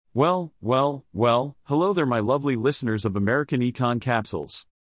Hello there my lovely listeners of American Econ Capsules.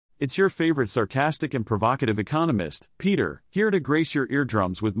 It's your favorite sarcastic and provocative economist, Peter, here to grace your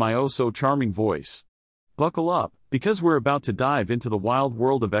eardrums with my oh-so-charming voice. Buckle up, because we're about to dive into the wild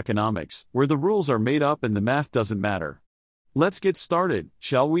world of economics, where the rules are made up and the math doesn't matter. Let's get started,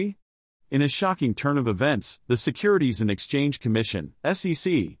 shall we? In a shocking turn of events, the Securities and Exchange Commission,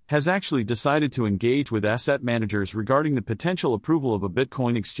 SEC, has actually decided to engage with asset managers regarding the potential approval of a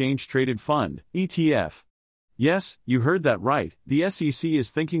Bitcoin exchange-traded fund, ETF. Yes, you heard that right, the SEC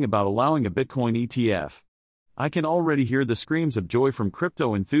is thinking about allowing a Bitcoin ETF. I can already hear the screams of joy from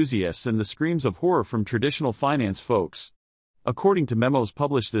crypto enthusiasts and the screams of horror from traditional finance folks. According to memos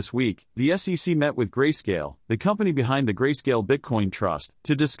published this week, the SEC met with Grayscale, the company behind the Grayscale Bitcoin Trust,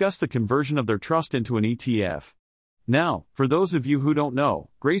 to discuss the conversion of their trust into an ETF. Now, for those of you who don't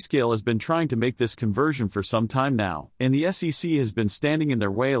know, Grayscale has been trying to make this conversion for some time now, and the SEC has been standing in their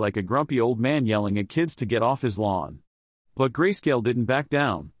way like a grumpy old man yelling at kids to get off his lawn. But Grayscale didn't back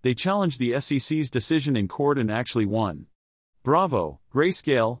down. They challenged the SEC's decision in court and actually won. Bravo,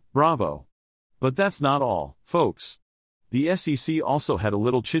 Grayscale, bravo. But that's not all, folks. The SEC also had a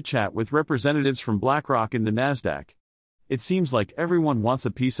little chitchat with representatives from BlackRock and the Nasdaq. It seems like everyone wants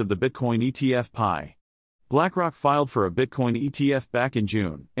a piece of the Bitcoin ETF pie. BlackRock filed for a Bitcoin ETF back in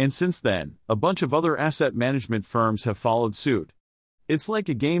June, and since then, a bunch of other asset management firms have followed suit. It's like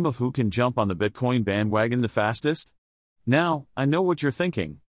a game of who can jump on the Bitcoin bandwagon the fastest. Now, I know what you're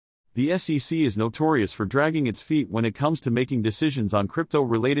thinking. The SEC is notorious for dragging its feet when it comes to making decisions on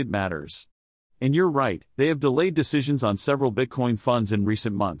crypto-related matters. And you're right, they have delayed decisions on several Bitcoin funds in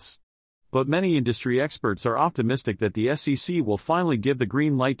recent months. But many industry experts are optimistic that the SEC will finally give the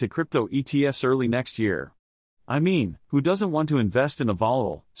green light to crypto ETFs early next year. I mean, who doesn't want to invest in a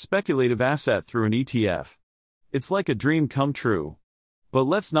volatile, speculative asset through an ETF? It's like a dream come true. But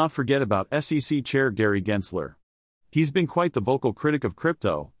let's not forget about SEC Chair Gary Gensler. He's been quite the vocal critic of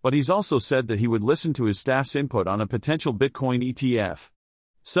crypto, but he's also said that he would listen to his staff's input on a potential Bitcoin ETF.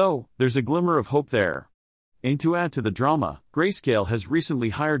 So, there's a glimmer of hope there. And to add to the drama, Grayscale has recently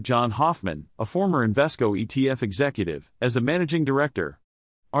hired John Hoffman, a former Invesco ETF executive, as a managing director.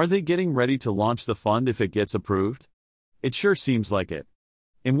 Are they getting ready to launch the fund if it gets approved? It sure seems like it.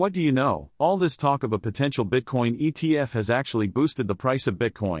 And what do you know, all this talk of a potential Bitcoin ETF has actually boosted the price of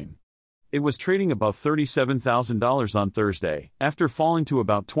Bitcoin. It was trading above $37,000 on Thursday, after falling to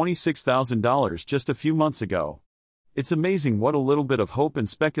about $26,000 just a few months ago. It's amazing what a little bit of hope and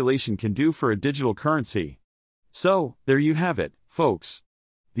speculation can do for a digital currency. So, there you have it, folks.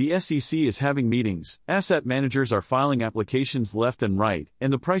 The SEC is having meetings, asset managers are filing applications left and right,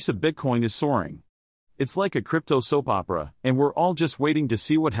 and the price of Bitcoin is soaring. It's like a crypto soap opera, and we're all just waiting to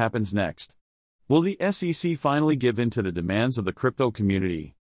see what happens next. Will the SEC finally give in to the demands of the crypto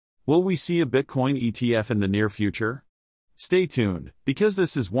community? Will we see a Bitcoin ETF in the near future? Stay tuned, because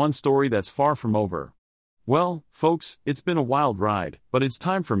this is one story that's far from over. Well, folks, it's been a wild ride, but it's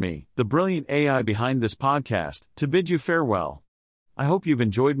time for me, the brilliant AI behind this podcast, to bid you farewell. I hope you've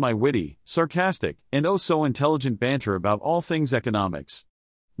enjoyed my witty, sarcastic, and oh-so-intelligent banter about all things economics.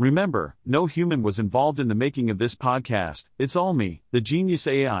 Remember, no human was involved in the making of this podcast, it's all me, the genius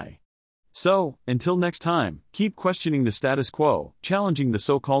AI. So, until next time, keep questioning the status quo, challenging the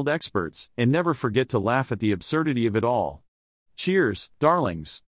so-called experts, and never forget to laugh at the absurdity of it all. Cheers, darlings.